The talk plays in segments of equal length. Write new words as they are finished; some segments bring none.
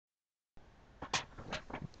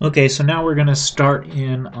Okay, so now we're going to start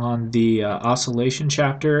in on the oscillation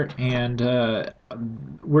chapter, and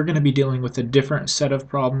we're going to be dealing with a different set of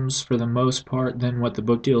problems for the most part than what the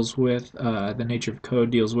book deals with, the nature of code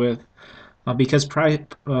deals with, because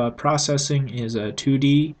processing is a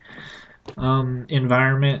 2D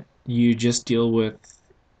environment. You just deal with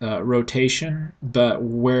rotation, but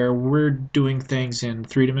where we're doing things in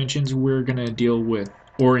 3 dimensions, we're going to deal with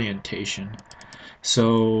orientation.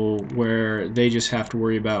 So where they just have to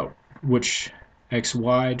worry about which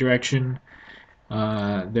XY direction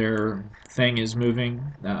their thing is moving.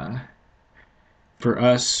 For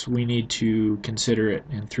us, we need to consider it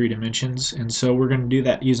in 3 dimensions, and so we're going to do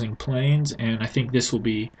that using planes, and I think this will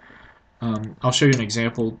be, I'll show you an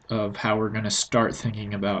example of how we're going to start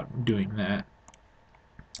thinking about doing that.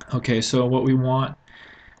 Okay, so what we want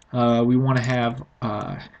to have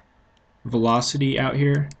velocity out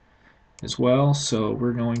here as well, so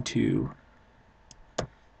we're going to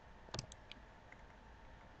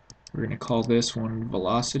call this one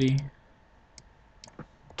velocity.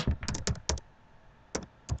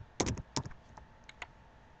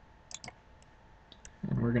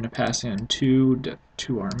 And we're going to pass in 2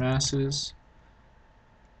 to our masses.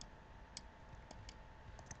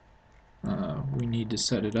 We need to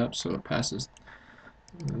set it up so it passes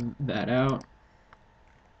that out.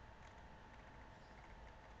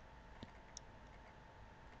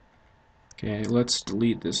 Okay, let's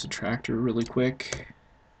delete this attractor really quick.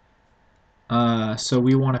 So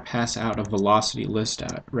we want to pass out a velocity list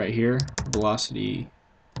out right here. Velocity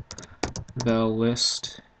vel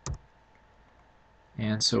list.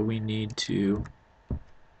 And so we need to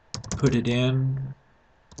put it in.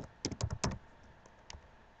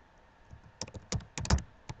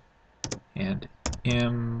 And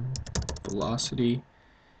m velocity.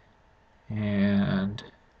 And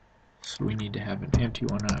so we need to have an empty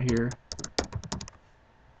one out here.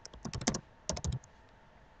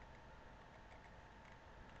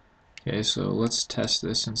 Okay, so let's test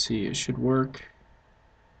this and see it should work.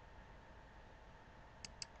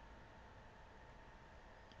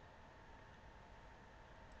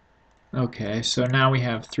 Okay, so now we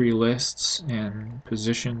have 3 lists and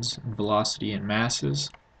positions, velocity, and masses.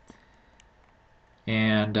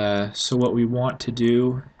 And so what we want to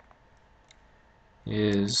do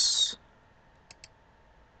is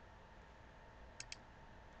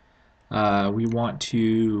we want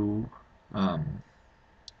to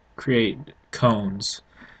create cones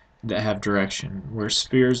that have direction. Where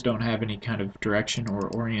spheres don't have any kind of direction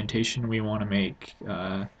or orientation, we want to make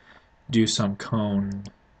do some cone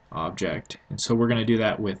object. And so we're going to do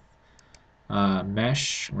that with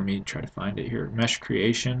mesh. Let me try to find it here. Mesh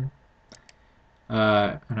creation.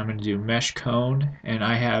 And I'm going to do mesh cone, and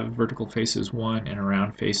I have vertical faces 1 and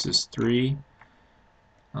around faces 3,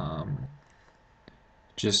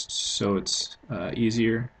 just so it's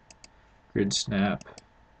easier. Grid snap.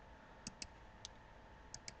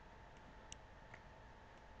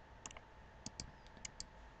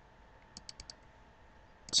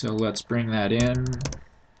 So let's bring that in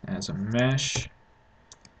as a mesh,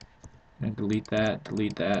 and delete that,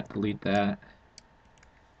 delete that, delete that.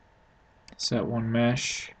 Set one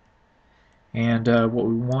mesh. And what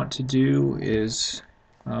we want to do is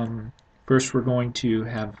first we're going to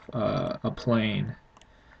have a plane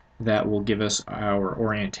that will give us our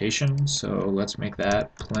orientation. So let's make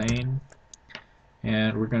that plane,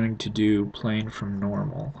 and we're going to do plane from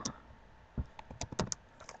normal.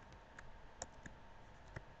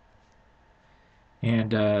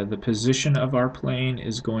 And the position of our plane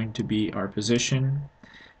is going to be our position,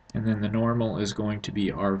 and then the normal is going to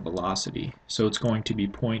be our velocity. So it's going to be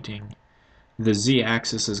pointing, the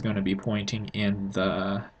z-axis is going to be pointing in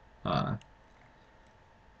the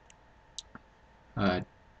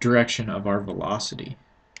direction of our velocity,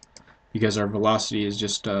 because our velocity is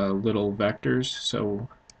just little vectors, so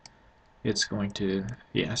it's going to,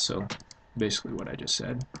 yeah, so basically what I just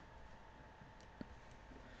said.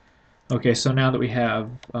 Okay, so now that we have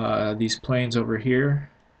these planes over here,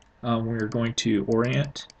 we're going to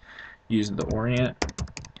orient, use the orient.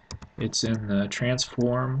 It's in the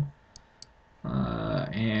transform,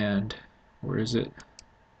 and where is it?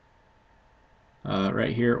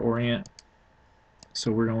 Right here, orient.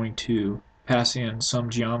 So we're going to pass in some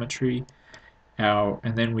geometry out,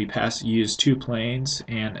 and then we use 2 planes,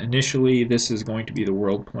 and initially this is going to be the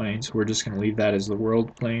world plane, so we're just going to leave that as the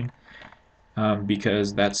world plane.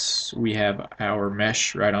 Because we have our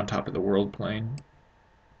mesh right on top of the world plane.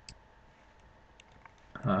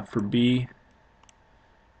 For B,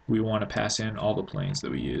 we want to pass in all the planes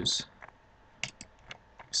that we use.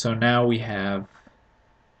 So now we have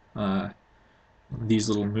these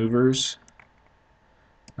little movers.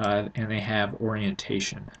 and they have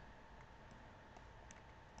orientation.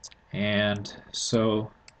 And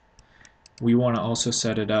so we want to also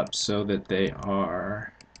set it up so that they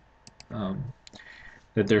are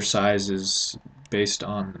that their size is based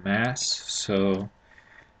on the mass. So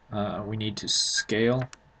we need to scale,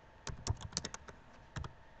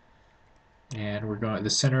 and we're going. The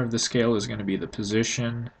center of the scale is going to be the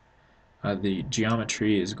position. The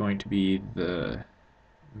geometry is going to be the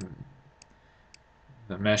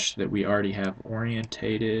mesh that we already have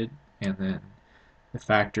orientated, and then the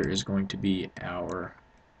factor is going to be our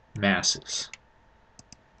masses.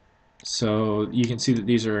 So you can see that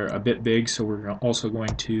these are a bit big, so we're also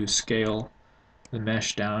going to scale the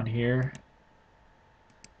mesh down here.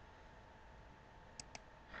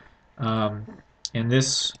 And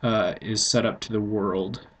this is set up to the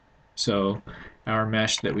world. So our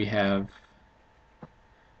mesh that we have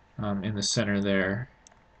in the center there,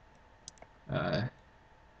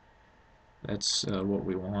 that's what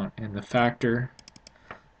we want. And the factor,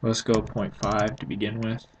 let's go 0.5 to begin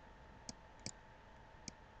with.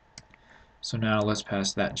 So now let's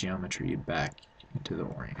pass that geometry back into the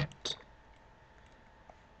orient.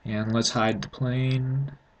 And let's hide the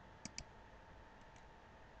plane.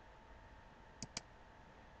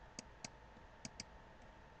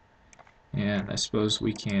 And I suppose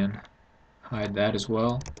we can hide that as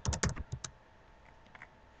well.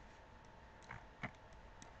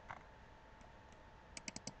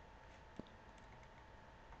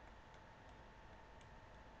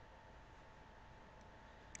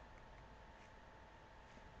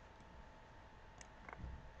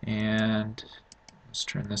 And let's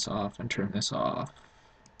turn this off and turn this off.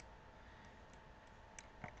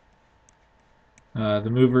 The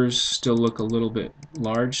movers still look a little bit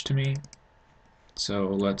large to me, so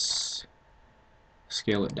let's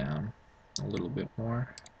scale it down a little bit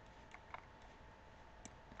more.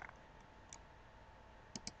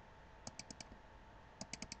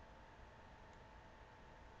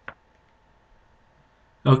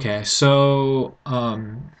 Okay, so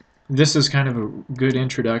this is kind of a good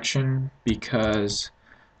introduction because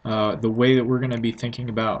the way that we're going to be thinking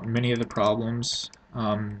about many of the problems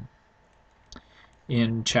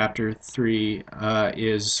in Chapter 3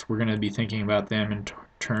 is we're going to be thinking about them in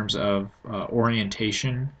terms of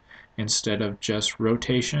orientation instead of just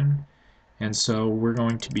rotation. And so we're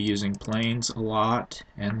going to be using planes a lot,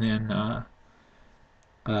 and then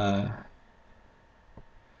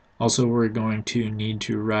also we're going to need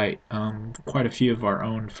to write quite a few of our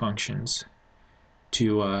own functions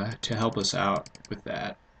to help us out with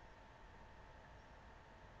that.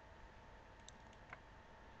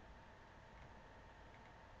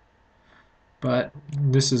 But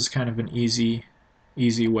this is kind of an easy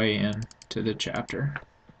way in to the chapter.